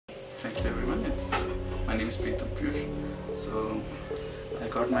So my name is Preetham Piyush. So I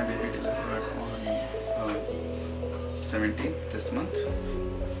got my baby delivered on 17th this month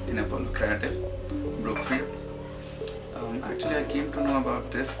in Apollo Cradle, Brookfield. Actually, I came to know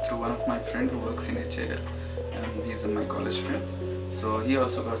about this through one of my friend who works in HAL, and he's my college friend. So he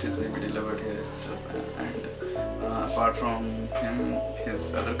also got his baby delivered here itself, and apart from him,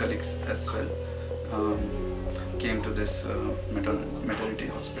 his other colleagues as well came to this maternity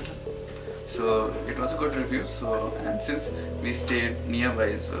hospital. So it was a good review. So, and since we stayed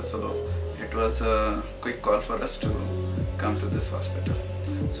nearby as well, so it was a quick call for us to come to this hospital.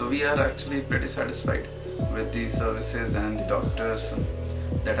 So we are actually pretty satisfied with the services and the doctors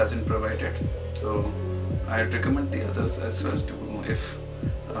that has been provided. So I'd recommend the others as well to, if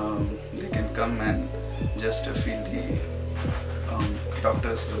they can come and just feel the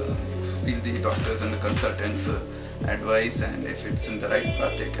doctors and the consultants advice, and if it's in the right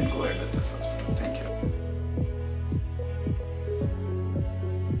path, they can go ahead with this hospital. Thank you.